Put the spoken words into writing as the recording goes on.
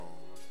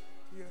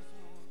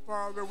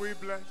Father, we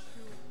bless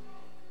you.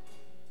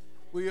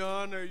 We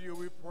honor you.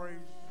 We praise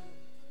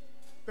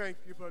you. Thank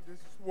you for this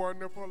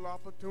wonderful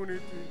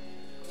opportunity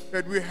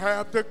that we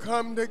have to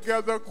come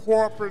together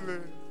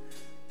corporately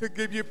to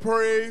give you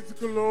praise,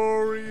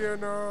 glory,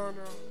 and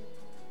honor.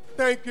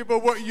 Thank you for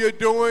what you're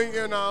doing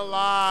in our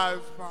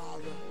lives,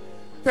 Father.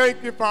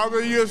 Thank you,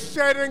 Father. You're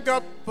setting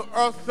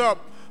us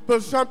up for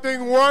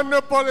something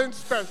wonderful and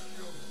special.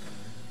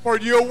 For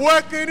you're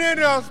working in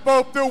us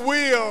both the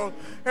will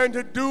and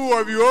to do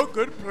of your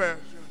good pleasure.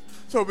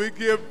 So we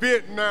give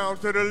vent now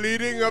to the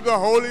leading of the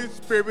Holy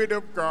Spirit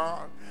of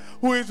God,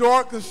 who is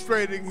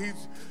orchestrating.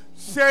 He's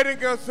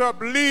setting us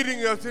up,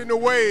 leading us in the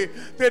way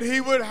that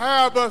he would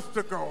have us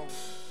to go.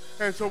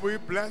 And so we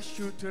bless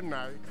you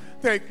tonight.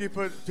 Thank you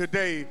for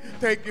today.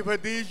 Thank you for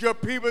these your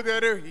people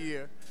that are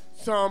here.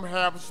 Some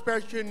have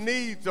special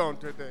needs on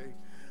today.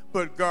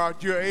 But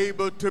God, you're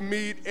able to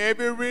meet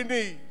every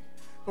need.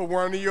 For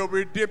one of your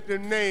redemptive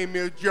name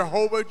is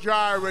Jehovah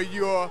Jireh.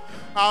 You're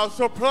our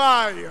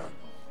supplier.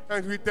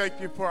 And we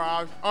thank you for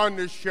our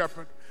under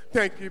shepherd.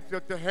 Thank you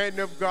that the hand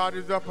of God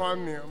is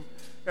upon them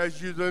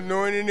as you're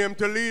anointing them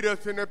to lead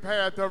us in the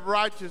path of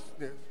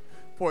righteousness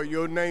for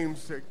your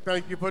name's sake.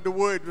 Thank you for the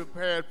word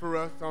prepared for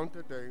us on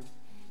today.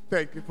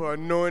 Thank you for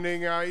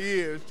anointing our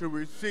ears to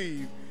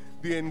receive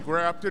the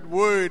engrafted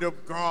word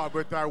of God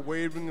without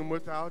wavering and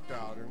without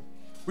doubting.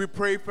 We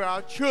pray for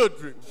our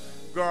children,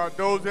 God,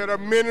 those that are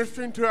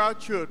ministering to our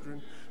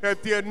children,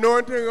 that the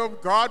anointing of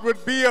God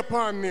would be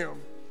upon them,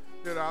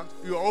 that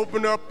you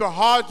open up the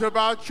hearts of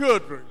our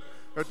children,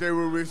 that they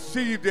will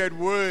receive that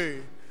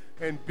word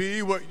and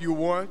be what you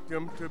want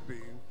them to be.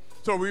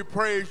 So we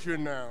praise you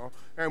now,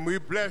 and we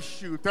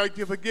bless you. Thank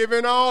you for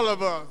giving all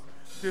of us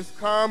this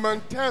common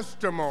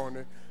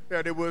testimony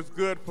that it was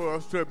good for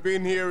us to have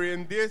been here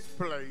in this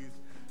place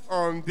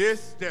on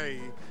this day.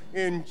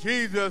 In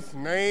Jesus'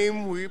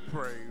 name we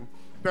pray.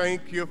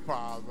 Thank you,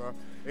 Father.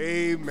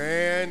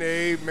 Amen,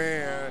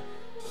 amen.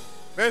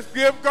 Let's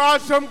give God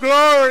some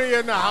glory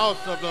in the house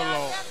of the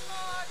Lord.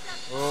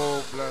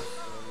 Oh, bless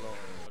the Lord.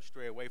 I'll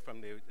stray away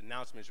from the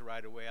announcements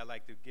right away. I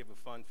like to give a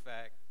fun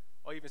fact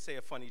or even say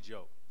a funny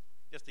joke.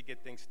 Just to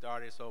get things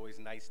started, it's always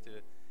nice to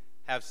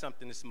have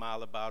something to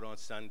smile about on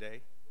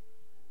Sunday.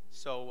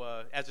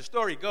 So as the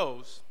story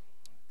goes,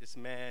 this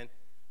man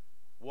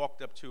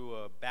walked up to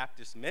a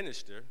Baptist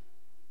minister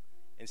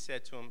and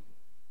said to him,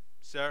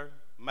 "Sir,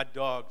 my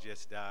dog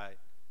just died,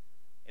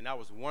 and I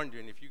was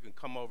wondering if you can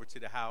come over to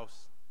the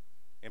house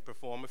and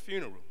perform a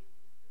funeral."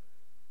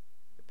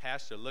 The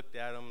pastor looked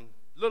at him,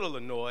 a little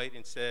annoyed,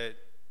 and said,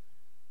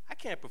 "I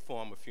can't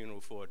perform a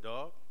funeral for a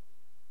dog."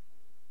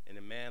 And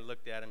the man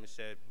looked at him and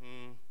said,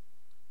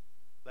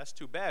 "That's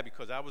too bad,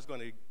 because I was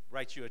going to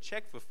write you a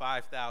check for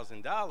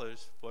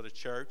 $5,000 for the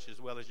church as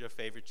well as your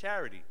favorite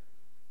charity."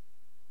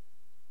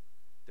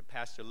 The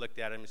pastor looked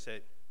at him and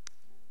said,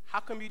 "How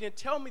come you didn't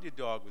tell me the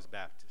dog was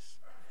Baptist?"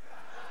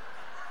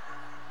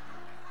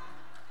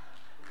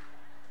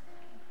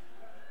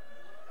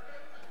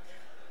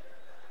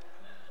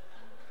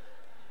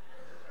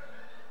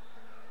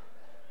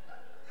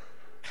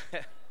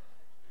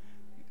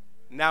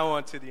 Now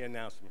on to the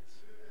announcements.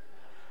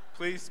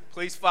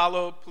 Please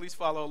follow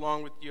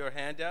along with your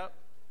handout.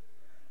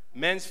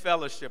 Men's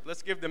Fellowship.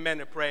 Let's give the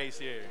men a praise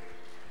here.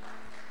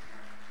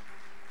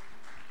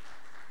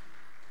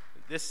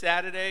 This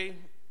Saturday,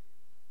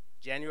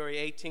 January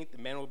 18th, the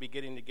men will be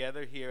getting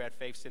together here at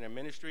Faith Center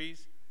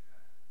Ministries.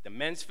 The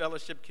Men's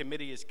Fellowship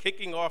Committee is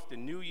kicking off the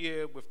new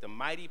year with the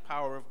mighty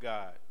power of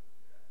God.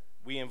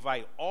 We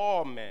invite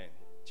all men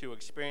to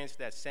experience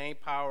that same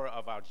power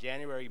of our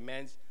January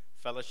Men's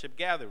Fellowship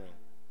gathering.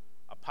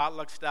 A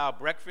potluck-style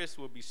breakfast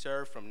will be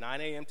served from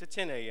 9 a.m. to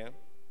 10 a.m.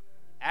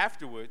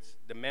 Afterwards,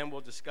 the men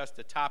will discuss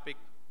the topic,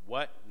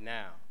 "What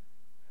now?"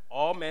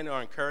 All men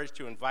are encouraged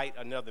to invite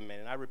another man.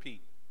 And I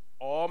repeat,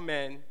 all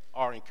men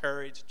are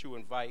encouraged to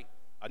invite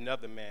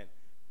another man.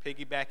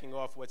 Piggybacking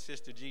off what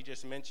Sister G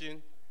just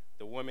mentioned,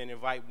 the women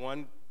invite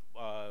one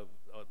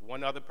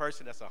other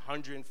person, that's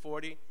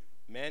 140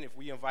 men. If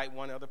we invite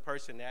one other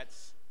person,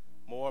 that's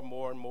more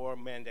and more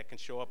men that can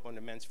show up on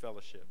the Men's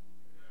Fellowship.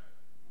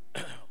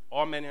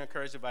 All men are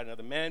encouraged to invite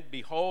another man.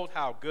 Behold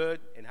how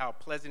good and how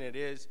pleasant it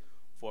is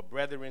for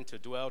brethren to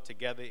dwell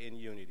together in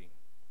unity.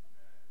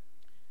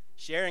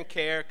 Share and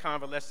Care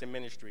Convalescent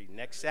Ministry.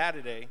 Next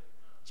Saturday,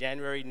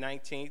 January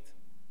 19th,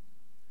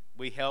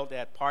 we held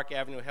at Park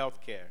Avenue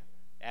Healthcare.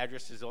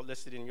 Address is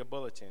listed in your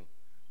bulletin.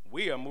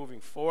 We are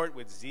moving forward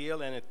with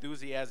zeal and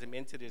enthusiasm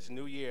into this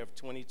new year of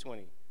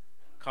 2020.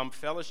 Come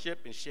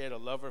fellowship and share the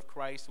love of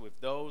Christ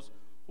with those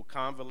who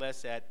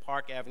convalesce at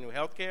Park Avenue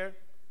Healthcare.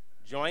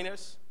 Join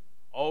us.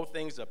 Old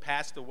things are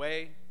passed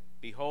away.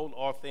 Behold,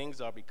 all things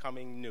are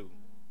becoming new.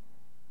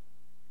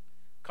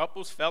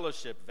 Couples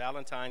Fellowship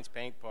Valentine's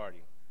Paint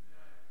Party.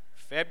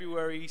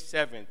 February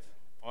 7th,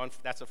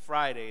 that's a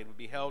Friday. It will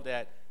be held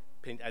at,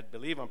 I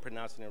believe I'm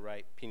pronouncing it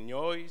right,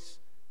 Pinoy's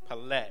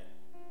Palette,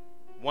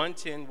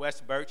 110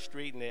 West Birch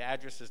Street, and the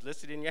address is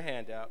listed in your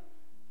handout.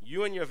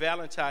 You and your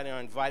Valentine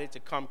are invited to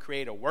come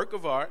create a work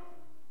of art,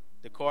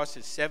 The cost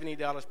is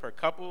 $70 per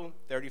couple,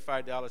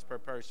 $35 per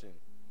person.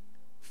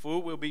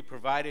 Food will be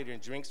provided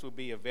and drinks will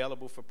be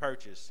available for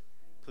purchase.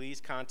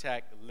 Please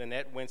contact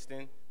Lynette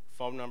Winston,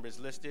 phone number is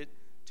listed,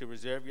 to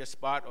reserve your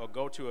spot, or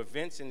go to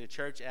events in the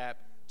church app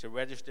to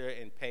register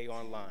and pay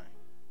online.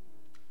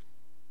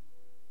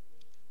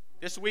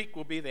 This week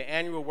will be the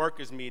annual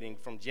workers meeting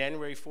from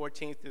January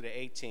 14th through the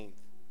 18th.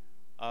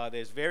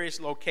 There's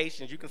various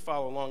locations. You can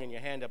follow along in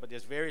your handout, but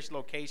there's various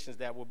locations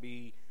that will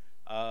be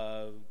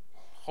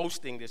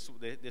hosting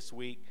this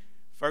week.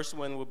 First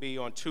one will be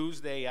on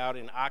Tuesday out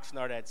in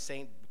Oxnard at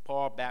St.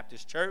 Paul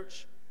Baptist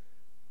Church.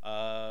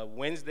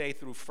 Wednesday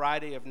through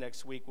Friday of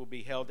next week will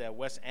be held at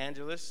West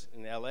Angeles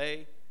in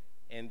LA.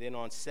 And then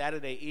on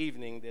Saturday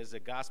evening, there's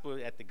at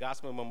the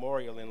Gospel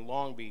Memorial in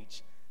Long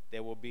Beach.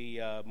 There will be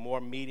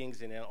more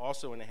meetings, and then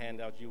also in the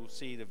handout you will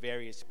see the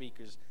various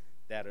speakers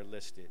that are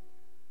listed.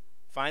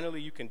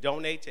 Finally, you can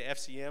donate to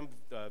FCM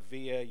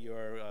via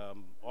your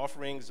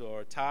offerings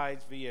or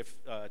tithes via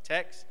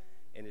text,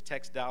 and the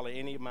text dollar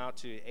any amount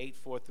to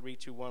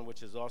 84321,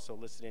 which is also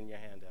listed in your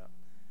handout.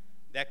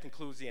 That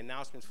concludes the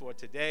announcements for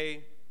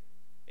today.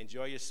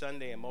 Enjoy your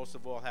Sunday, and most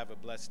of all, have a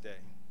blessed day.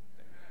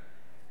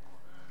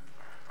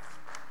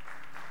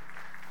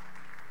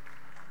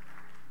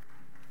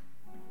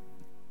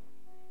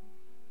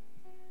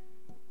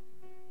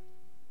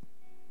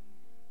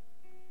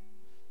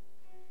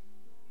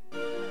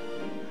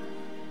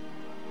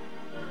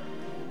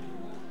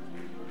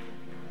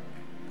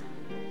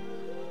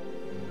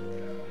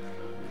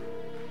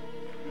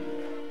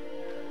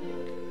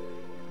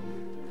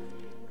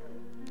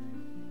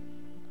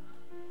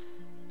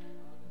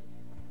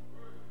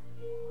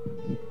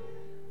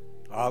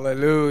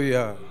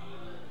 Hallelujah.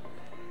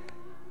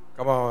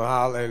 Come on,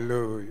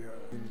 hallelujah.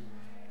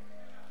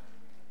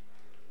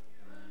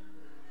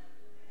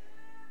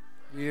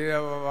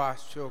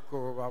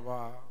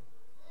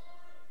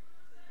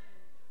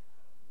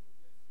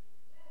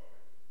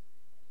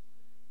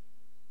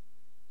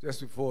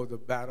 Just before the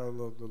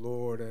battle of the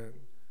Lord and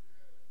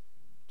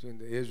between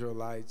the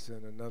Israelites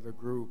and another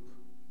group,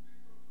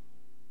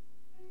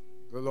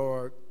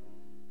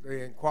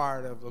 they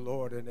inquired of the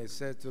Lord, and they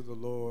said to the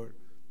Lord,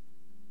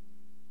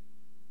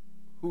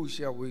 "Who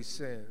shall we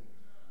send?"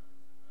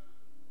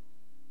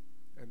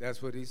 And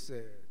that's what he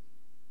said.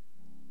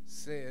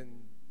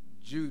 Send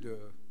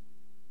Judah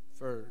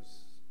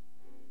first.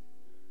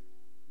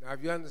 Now,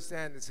 if you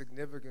understand the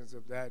significance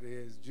of that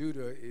is,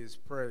 Judah is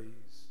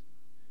praise.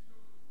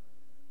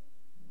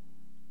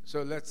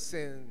 So let's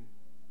send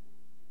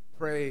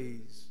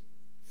praise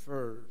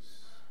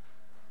first.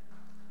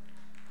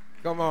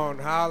 Come on,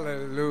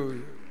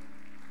 hallelujah.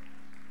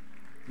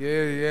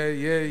 Yeah.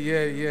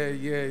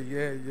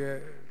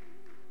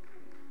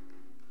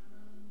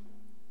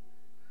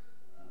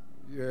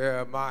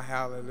 Yeah, my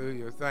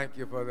hallelujah. Thank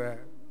you for that.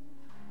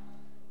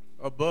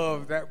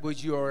 Above that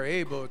which you are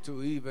able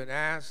to even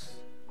ask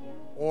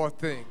or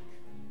think.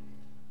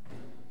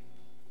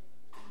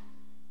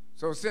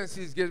 So since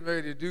he's getting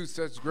ready to do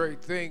such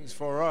great things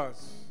for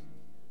us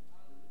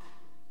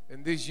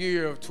in this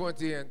year of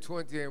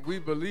 2020, and we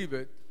believe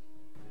it,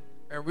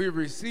 and we're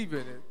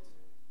receiving it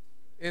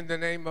in the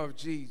name of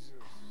Jesus.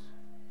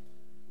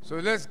 So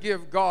let's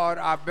give God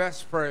our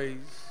best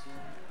praise.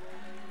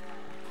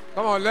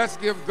 Come on, let's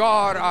give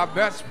God our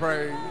best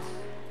praise.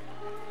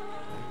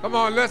 Come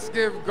on, let's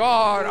give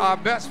God our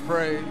best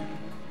praise.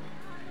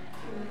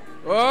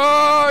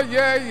 Oh,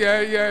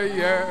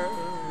 yeah.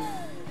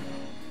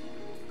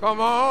 Come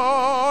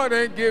on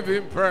and give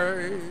him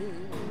praise.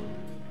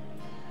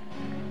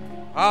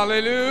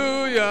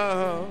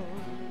 Hallelujah.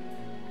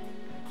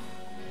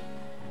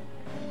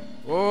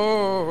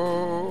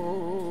 Oh,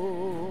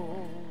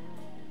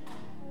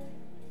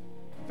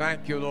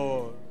 thank you,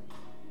 Lord.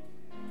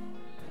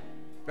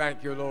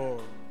 Thank you,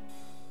 Lord.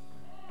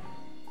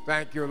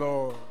 Thank you,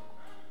 Lord.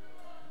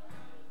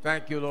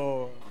 Thank you,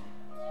 Lord.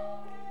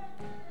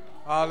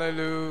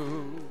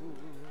 Hallelujah.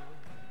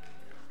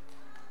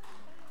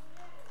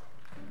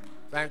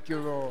 Thank you,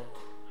 Lord.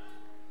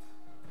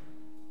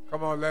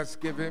 Come on, let's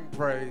give him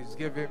praise.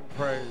 Give him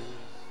praise.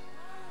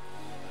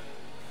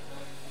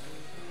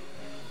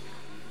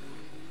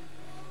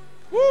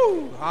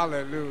 Woo!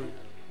 Hallelujah.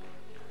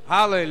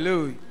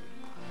 Hallelujah.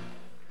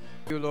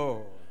 Thank you,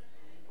 Lord.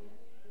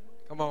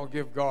 Come on,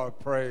 give God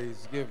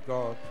praise. Give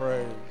God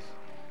praise.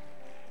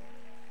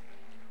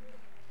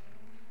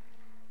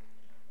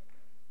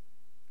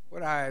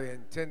 What I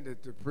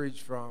intended to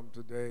preach from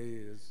today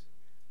is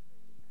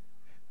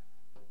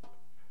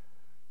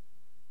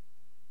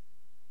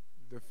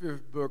the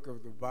 5th book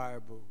of the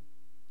Bible.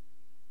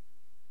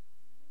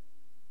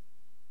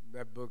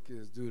 That book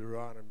is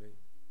Deuteronomy.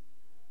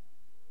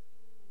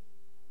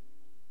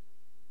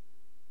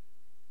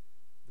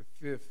 The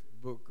 5th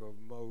book of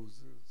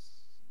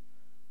Moses.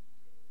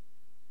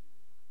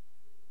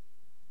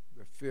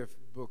 The 5th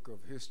book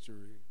of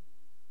history.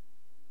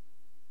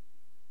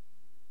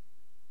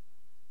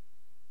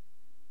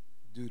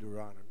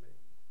 Deuteronomy.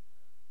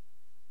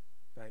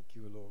 Thank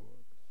you,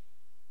 Lord.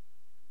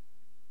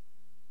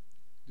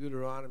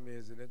 Deuteronomy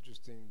is an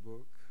interesting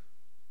book.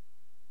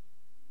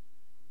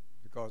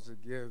 because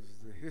it gives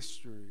the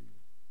history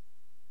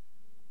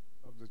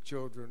of the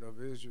children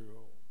of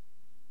Israel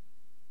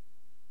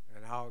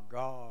and how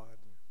God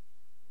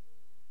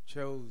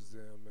chose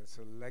them and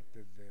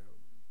selected them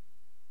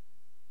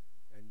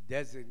and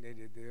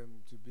designated them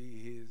to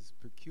be his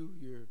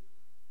peculiar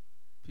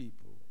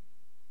people,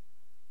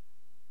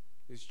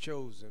 his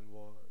chosen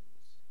ones.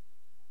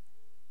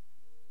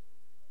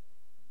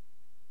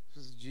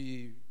 Sister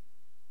G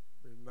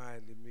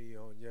reminded me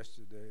on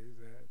yesterday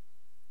that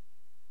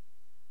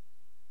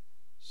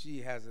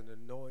she has an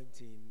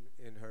anointing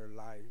in her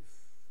life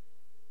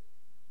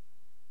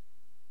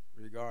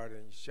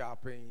regarding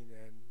shopping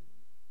and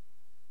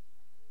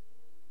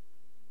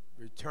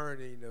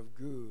returning of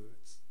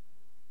goods.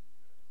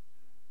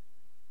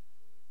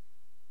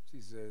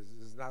 She says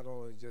it's not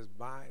only just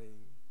buying,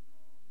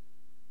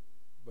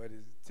 but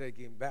it's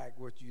taking back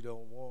what you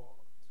don't want.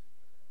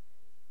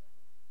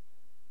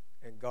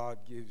 And God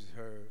gives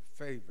her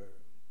favor.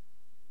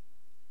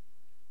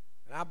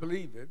 And I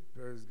believe it,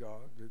 praise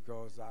God,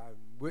 because I've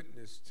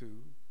witnessed to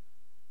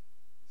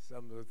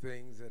some of the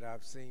things that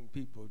I've seen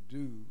people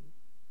do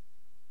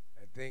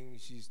and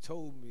things she's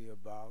told me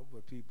about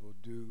what people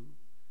do,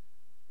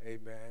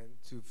 amen,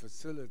 to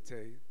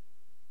facilitate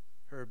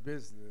her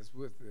business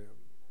with them.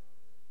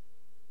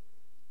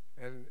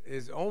 And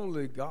it's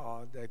only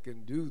God that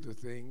can do the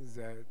things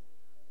that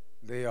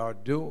they are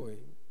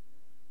doing.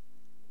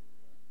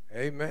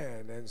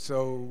 Amen. And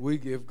so we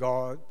give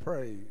God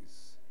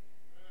praise.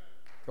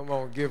 Come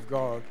on, give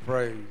God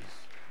praise.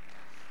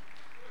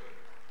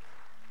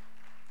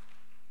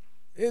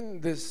 In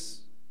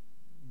this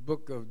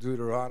book of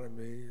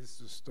Deuteronomy is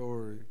the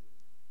story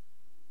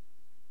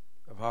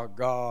of how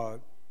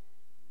God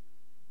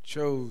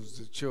chose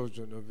the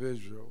children of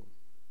Israel.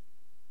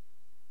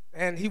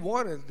 And he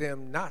wanted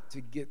them not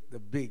to get the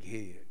big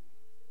head.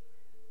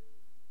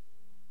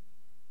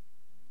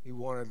 He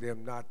wanted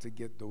them not to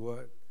get the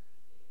what?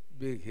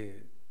 Big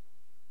head.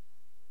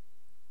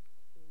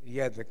 He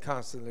had to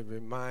constantly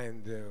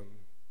remind them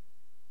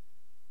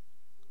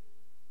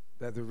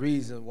that the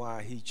reason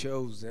why he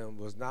chose them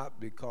was not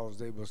because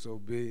they were so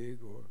big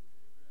or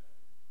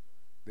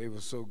they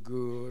were so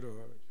good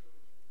or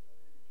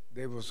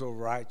they were so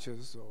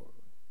righteous or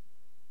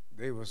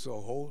they were so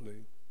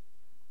holy.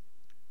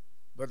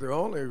 But the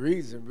only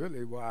reason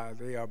really why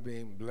they are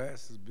being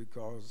blessed is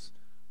because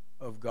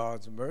of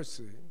God's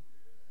mercy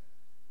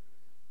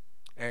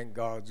and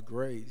God's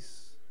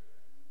grace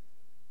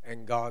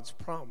and God's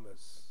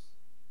promise.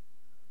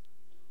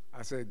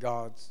 I said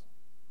God's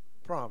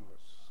promise.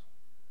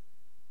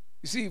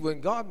 You see, when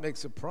God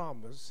makes a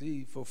promise,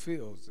 he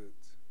fulfills it.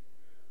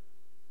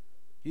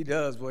 He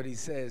does what he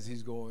says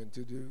he's going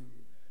to do.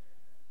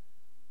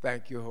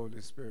 Thank you,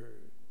 Holy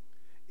Spirit.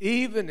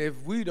 Even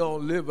if we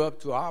don't live up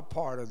to our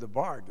part of the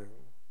bargain,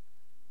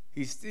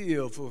 he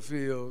still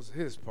fulfills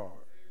his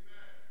part.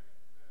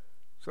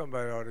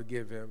 Somebody ought to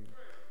give him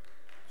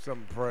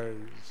some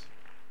praise.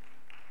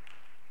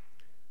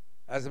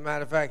 As a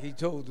matter of fact, he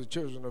told the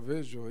children of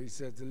Israel, he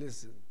said,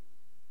 listen,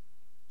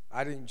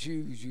 I didn't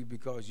choose you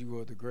because you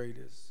were the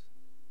greatest.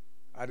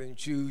 I didn't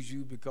choose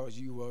you because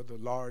you were the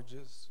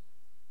largest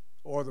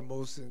or the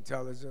most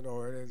intelligent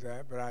or any of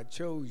that, but I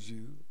chose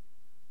you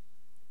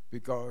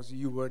because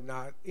you were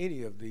not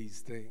any of these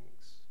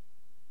things.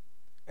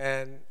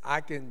 And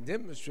I can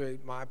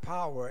demonstrate my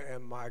power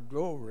and my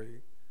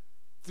glory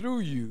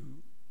through you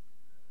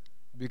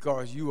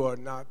because you are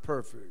not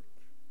perfect.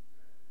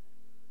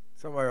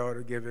 Somebody ought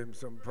to give him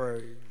some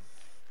praise.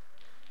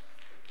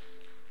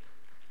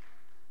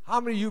 How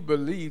many of you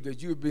believe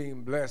that you're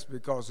being blessed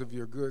because of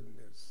your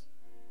goodness?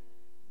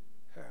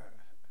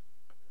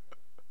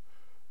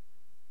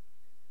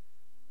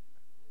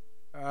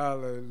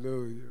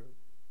 Hallelujah.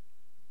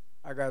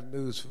 I got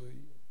news for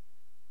you.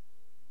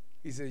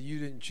 He said, you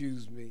didn't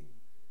choose me.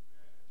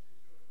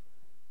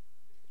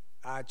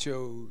 I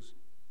chose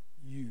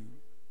you.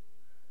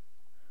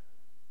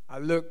 I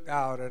looked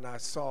out and I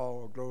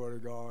saw, glory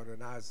to God,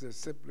 and I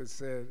just simply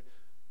said,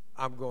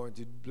 I'm going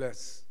to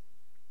bless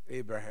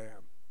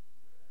Abraham.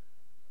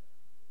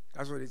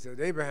 That's what he said.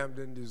 Abraham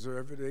didn't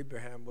deserve it.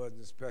 Abraham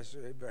wasn't special.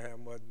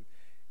 Abraham wasn't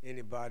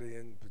anybody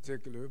in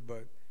particular,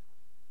 but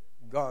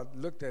God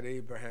looked at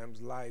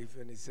Abraham's life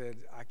and he said,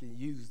 I can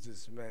use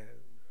this man.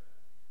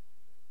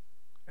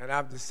 And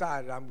I've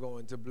decided I'm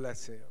going to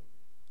bless him.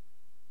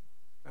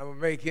 I'm going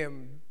to make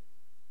him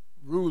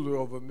ruler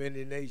over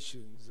many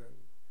nations, and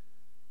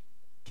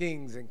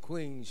kings and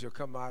queens shall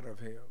come out of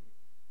him.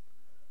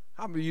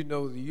 How many of you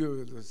know that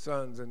you're the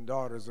sons and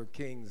daughters of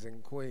kings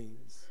and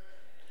queens?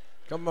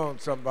 Come on,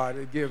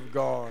 somebody, give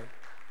God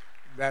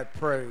that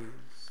praise.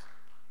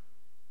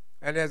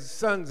 And as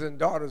sons and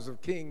daughters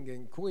of king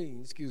and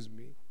queen,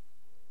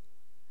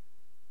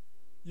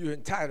 you're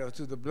entitled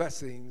to the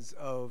blessings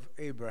of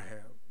Abraham.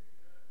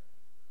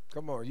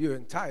 Come on, you're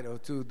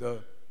entitled to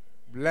the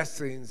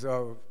blessings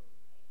of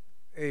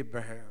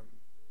Abraham.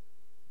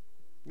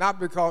 Not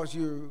because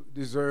you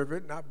deserve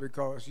it, not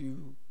because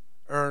you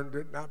earned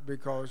it, not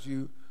because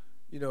you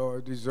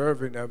are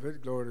deserving of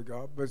it, glory to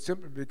God, but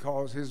simply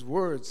because his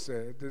word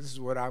said, this is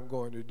what I'm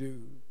going to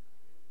do.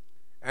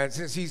 And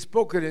since he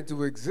spoke it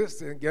into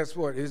existence, guess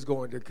what? It's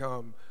going to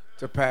come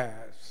to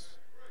pass.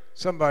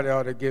 Somebody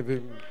ought to give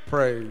him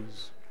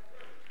praise.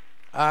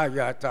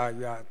 Ayata,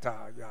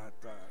 yata,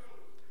 yata.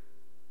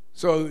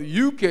 So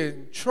you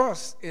can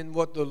trust in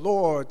what the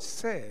Lord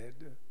said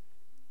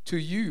to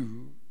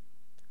you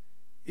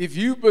if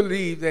you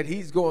believe that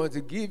he's going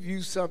to give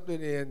you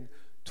something in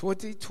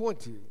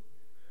 2020.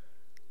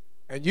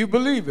 And you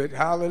believe it,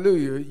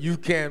 hallelujah, you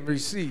can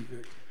receive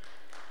it.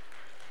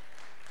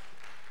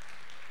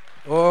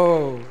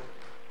 Oh,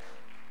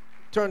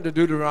 turn to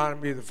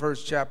Deuteronomy, the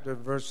first chapter,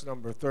 verse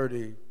number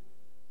 32.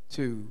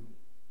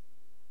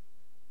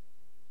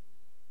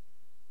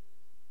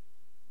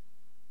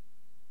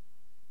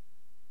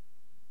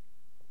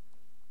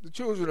 The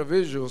children of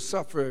Israel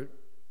suffered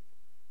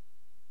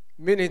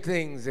many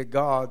things that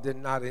God did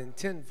not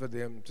intend for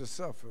them to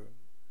suffer.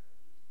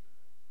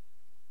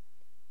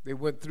 They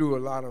went through a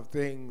lot of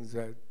things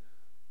that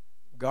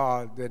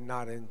God did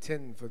not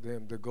intend for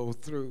them to go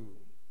through,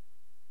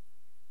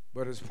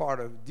 but it's part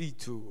of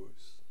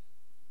detours.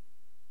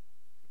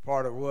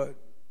 Part of what?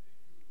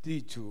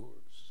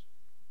 Detours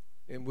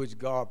in which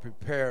God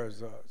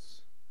prepares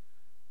us.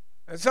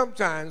 And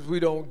sometimes we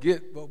don't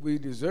get what we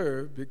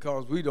deserve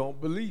because we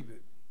don't believe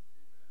it.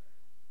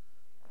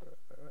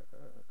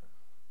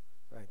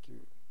 Thank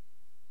you.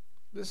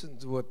 Listen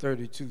to what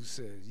 32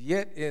 says.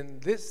 Yet in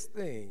this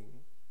thing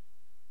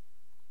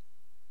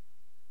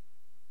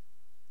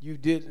you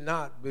did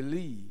not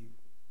believe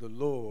the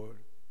Lord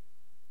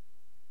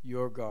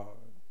your God.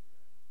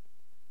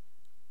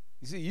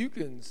 You see, you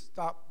can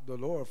stop the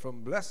Lord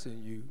from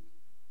blessing you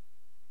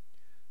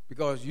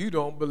because you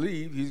don't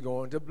believe he's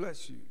going to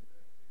bless you.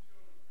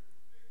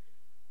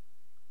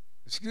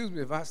 Excuse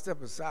me if I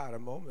step aside a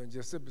moment and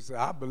just simply say,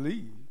 I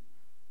believe.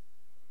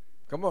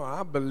 Come on,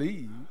 I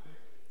believe.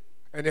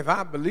 And if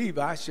I believe,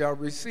 I shall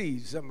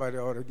receive. Somebody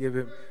ought to give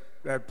him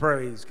that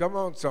praise. Come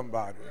on,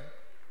 somebody.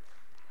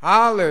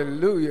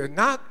 Hallelujah.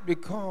 Not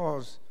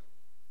because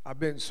I've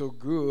been so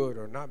good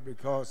or not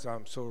because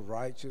I'm so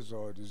righteous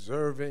or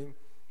deserving,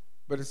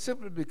 but it's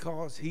simply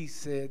because he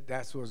said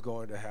that's what's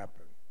going to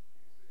happen.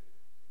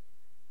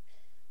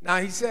 Now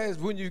he says,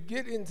 when you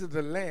get into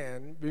the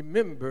land,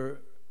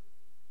 remember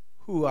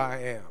who I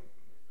am.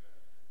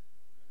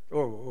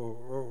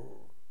 Oh.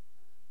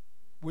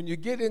 When you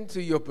get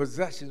into your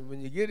possessions, when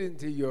you get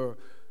into your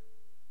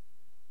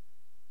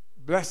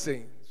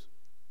blessings,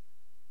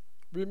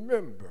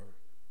 remember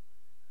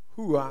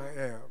who I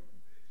am.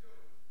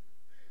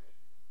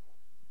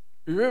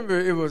 Remember,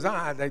 it was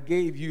I that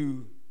gave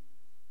you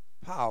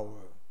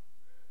power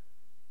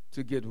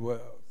to get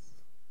wealth.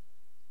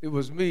 It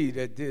was me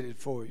that did it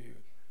for you.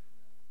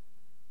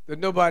 That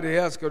nobody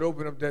else could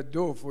open up that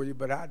door for you,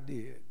 but I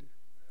did.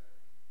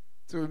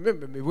 So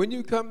remember me. When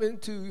you come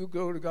into, you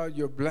go to God,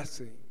 your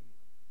blessing,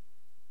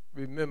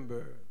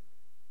 remember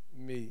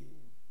me.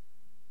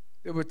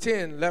 There were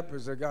 10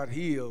 lepers that got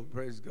healed,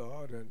 praise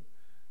God, and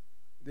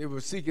they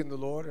were seeking the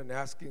Lord and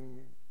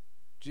asking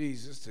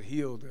Jesus to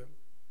heal them.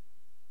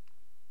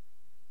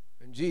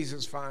 And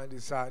Jesus finally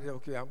decided,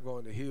 okay, I'm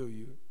going to heal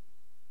you.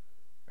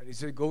 And he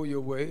said, go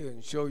your way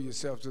and show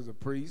yourself to the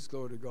priest,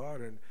 glory to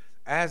God. And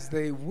as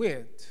they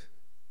went,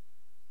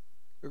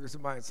 look at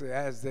somebody and say,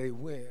 as they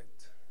went,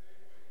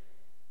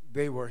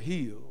 they were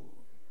healed.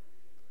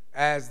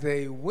 As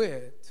they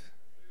went,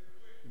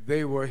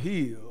 they were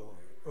healed.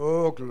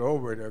 Oh,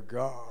 glory to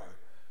God.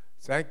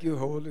 Thank you,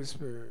 Holy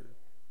Spirit.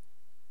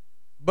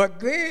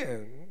 But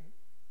then,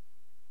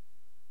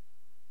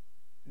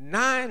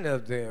 9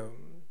 of them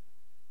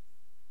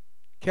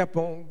kept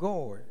on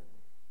going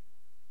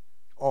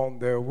on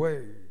their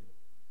way,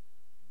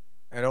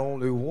 and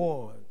only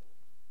one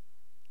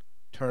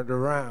turned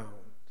around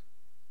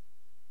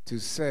to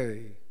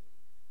say,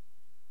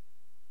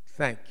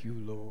 thank you,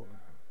 Lord.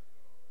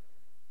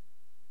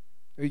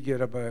 We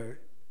get up at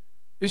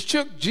it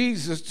shook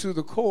Jesus to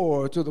the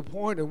core, to the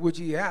point in which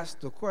he asked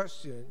the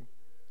question,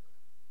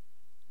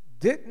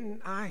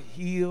 didn't I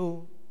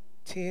heal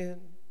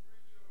 10?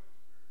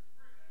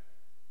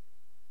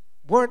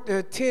 Weren't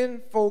there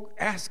 10 folk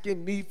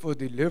asking me for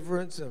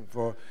deliverance and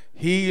for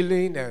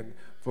healing and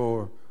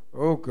for,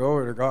 oh,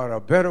 glory to God, a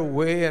better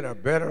way and a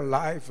better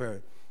life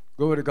and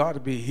glory to God to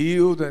be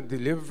healed and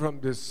delivered from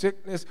this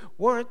sickness?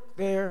 Weren't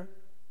there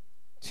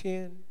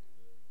 10?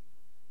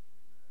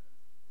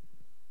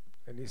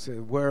 And he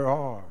said, where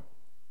are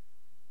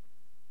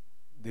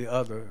the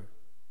other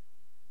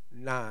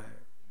 9?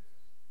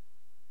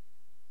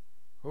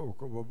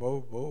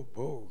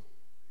 Oh.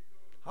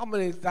 How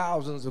many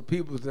thousands of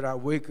people did I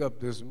wake up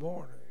this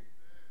morning?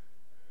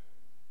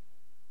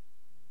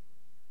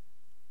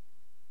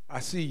 I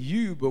see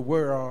you, but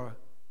where are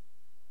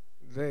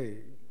they?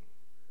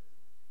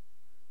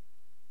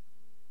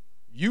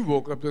 You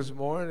woke up this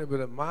morning with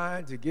a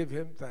mind to give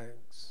him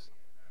thanks.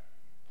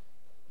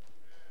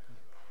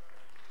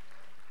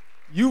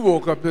 You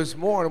woke up this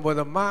morning with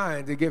a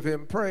mind to give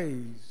him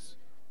praise.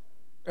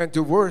 and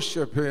to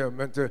worship him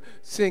and to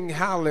sing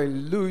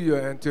hallelujah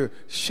and to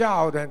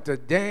shout and to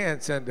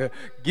dance and to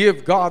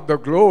give God the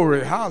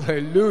glory.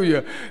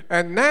 Hallelujah.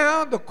 And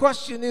now the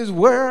question is,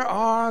 where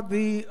are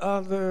the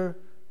other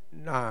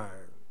 9?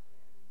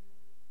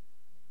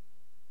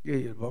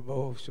 Yeah,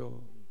 Baba.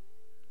 So,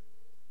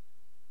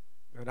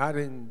 and I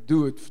didn't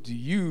do it to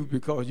you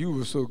because you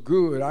were so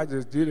good. I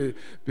just did it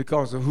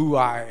because of who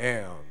I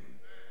am.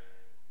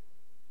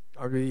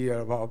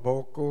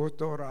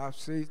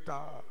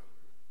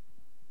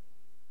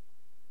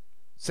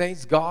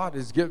 Saints, God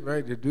is getting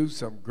ready to do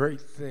some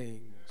great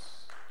things.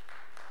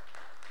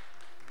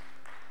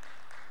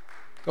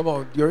 Come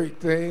on, great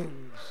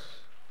things.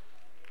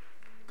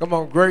 Come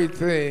on, great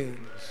things.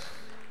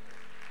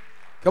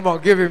 Come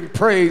on, give him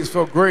praise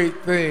for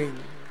great things.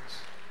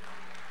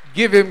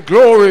 Give him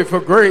glory for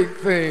great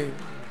things.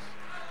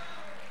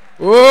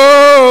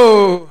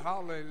 Whoa,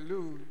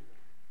 hallelujah.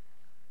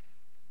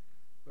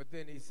 But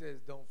then he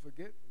says, don't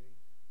forget me.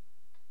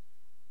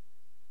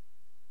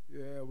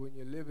 Yeah, when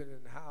you're living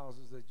in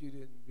houses that you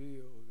didn't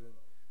build and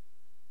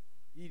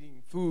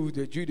eating food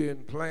that you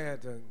didn't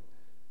plant and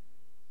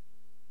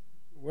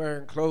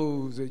wearing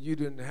clothes that you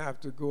didn't have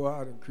to go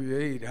out and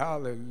create.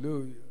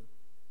 Hallelujah.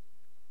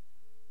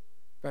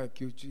 Thank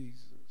you,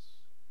 Jesus.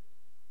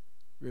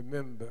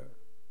 Remember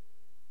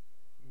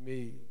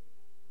me,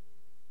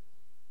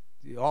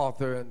 the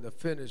author and the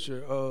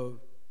finisher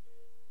of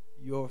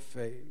your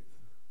faith.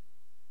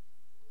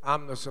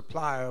 I'm the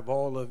supplier of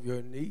all of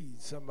your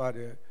needs.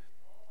 Somebody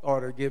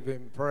ought to give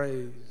him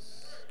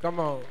praise. Come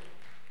on.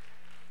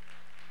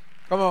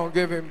 Come on,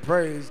 give him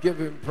praise. Give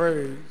him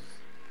praise.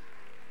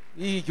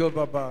 The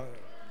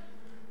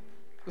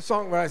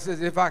songwriter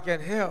says, if I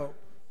can help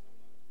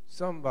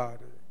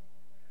somebody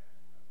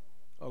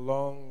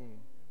along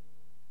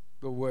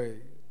the way,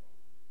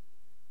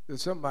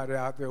 there's somebody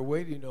out there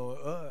waiting on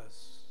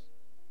us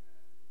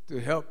to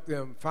help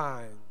them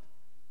find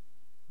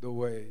the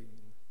way.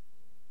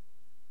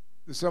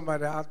 There's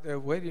somebody out there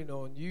waiting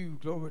on you.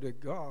 Glory to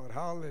God.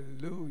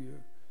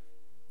 Hallelujah.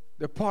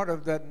 The part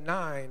of that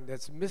 9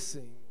 that's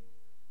missing.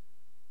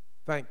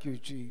 Thank you,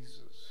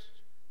 Jesus.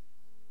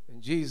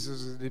 And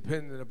Jesus is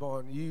dependent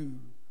upon you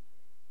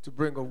to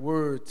bring a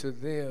word to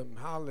them.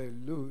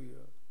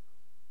 Hallelujah.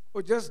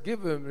 Or just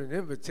give them an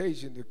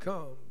invitation to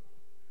come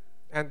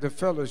and to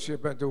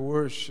fellowship and to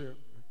worship.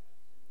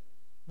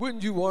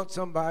 Wouldn't you want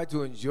somebody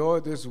to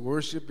enjoy this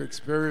worship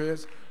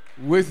experience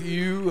with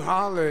you?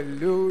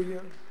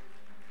 Hallelujah.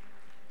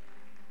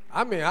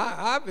 I mean,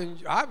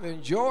 I've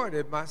enjoyed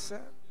it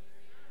myself.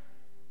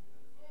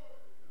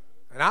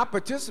 And I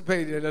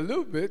participated a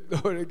little bit,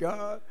 glory to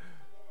God.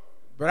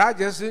 But I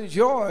just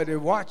enjoyed it,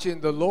 watching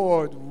the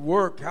Lord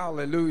work,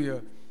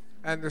 hallelujah.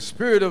 And the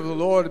Spirit of the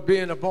Lord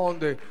being upon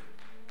the,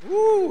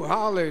 woo,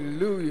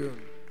 hallelujah.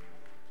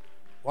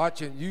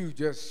 Watching you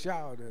just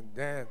shout and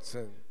dance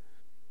and,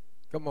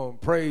 come on,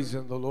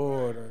 praising the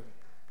Lord. And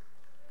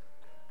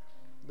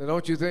now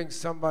don't you think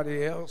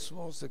somebody else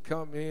wants to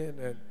come in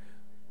and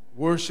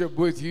worship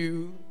with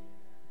you?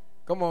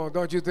 Come on,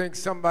 don't you think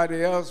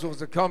somebody else wants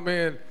to come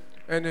in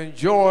and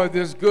enjoy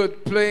this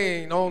good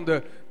playing on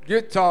the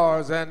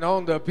guitars and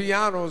on the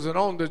pianos and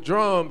on the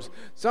drums?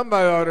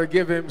 Somebody ought to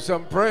give him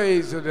some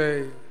praise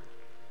today.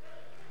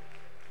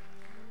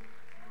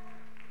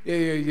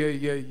 Yeah.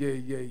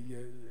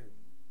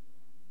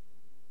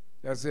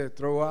 That's it.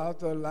 Throw out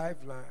the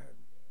lifeline.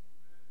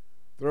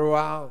 Throw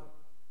out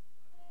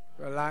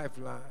the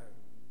lifeline.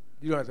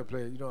 You don't have to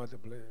play it. You don't have to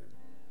play it.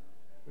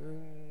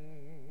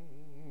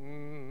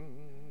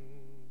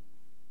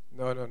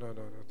 No.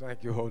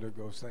 Thank you, Holy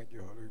Ghost. Thank you,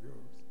 Holy Ghost.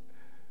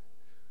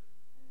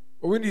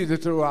 But we need to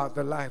throw out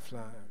the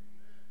lifeline.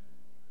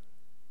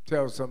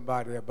 Tell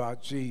somebody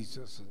about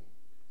Jesus. And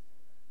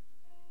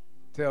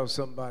tell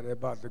somebody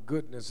about the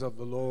goodness of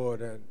the Lord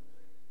and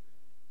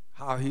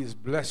how he's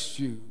blessed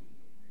you.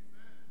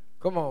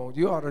 Come on,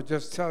 you ought to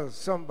just tell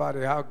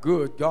somebody how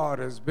good God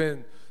has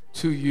been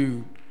to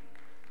you.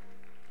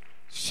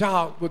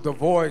 Shout with the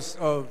voice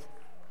of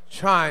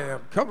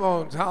triumph. Come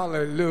on,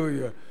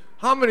 hallelujah.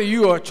 How many of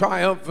you are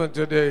triumphant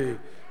today?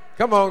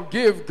 Come on,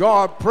 give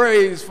God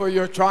praise for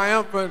your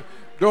triumphant,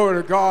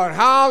 glory to God.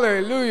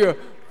 Hallelujah,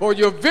 for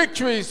your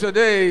victories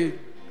today.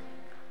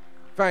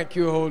 Thank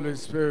you, Holy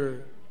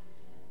Spirit.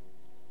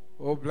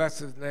 Oh, bless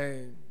his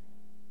name.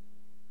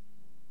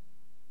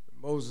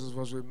 Moses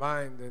was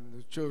reminding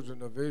the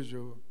children of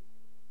Israel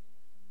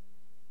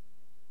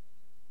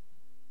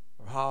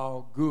of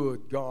how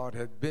good God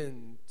had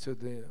been to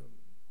them.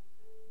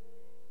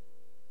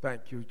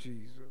 Thank you,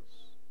 Jesus.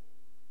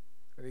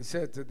 And he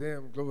said to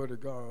them, glory to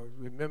God,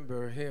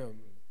 remember him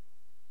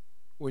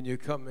when you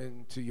come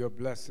into your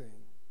blessing.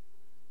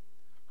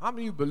 How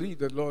many of you believe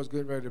that the Lord's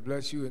getting ready to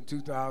bless you in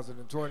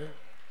 2020?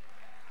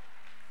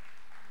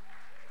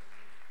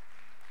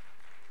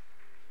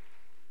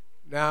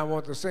 Now I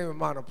want the same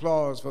amount of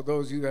applause for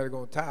those of you that are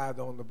going to tithe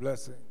on the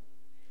blessing.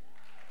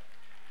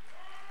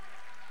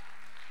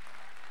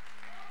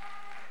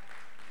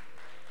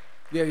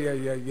 Yeah.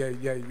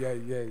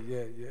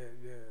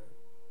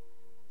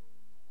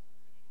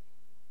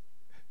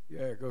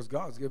 Yeah, because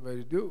God's getting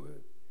ready to do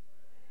it.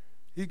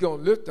 He's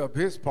going to lift up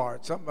his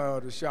part. Somebody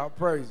ought to shout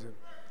praise him.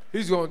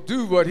 He's going to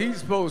do what he's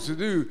supposed to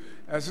do.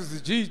 As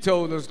Sister G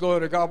told us,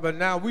 glory to God, but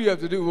now we have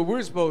to do what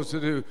we're supposed to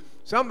do.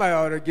 Somebody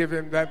ought to give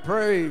him that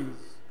praise.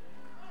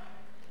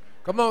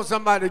 Come on,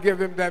 somebody give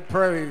him that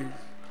praise.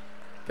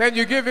 Can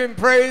you give him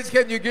praise?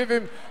 Can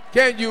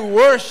you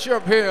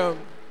worship him?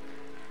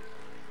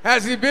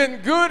 Has he been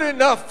good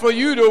enough for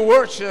you to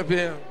worship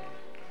him?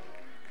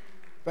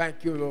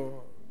 Thank you,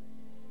 Lord.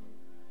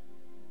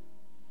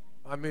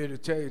 I'm here to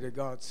tell you that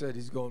God said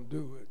he's going to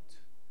do it.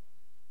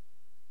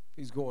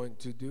 He's going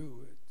to do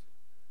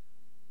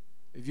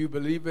it. If you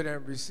believe it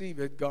and receive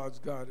it, God's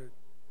got it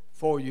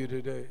for you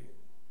today.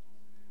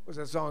 What's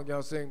that song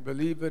y'all sing?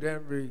 Believe it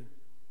and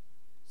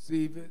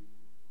receive it.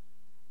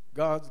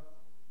 God's.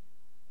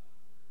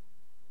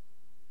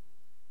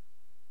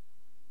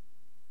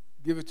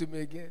 Give it to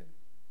me again.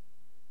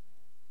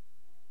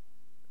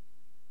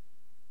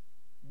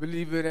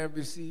 Believe it and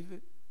receive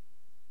it.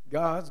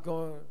 God's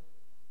going to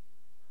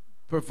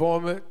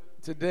perform it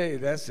today.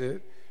 That's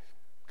it.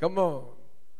 Come on.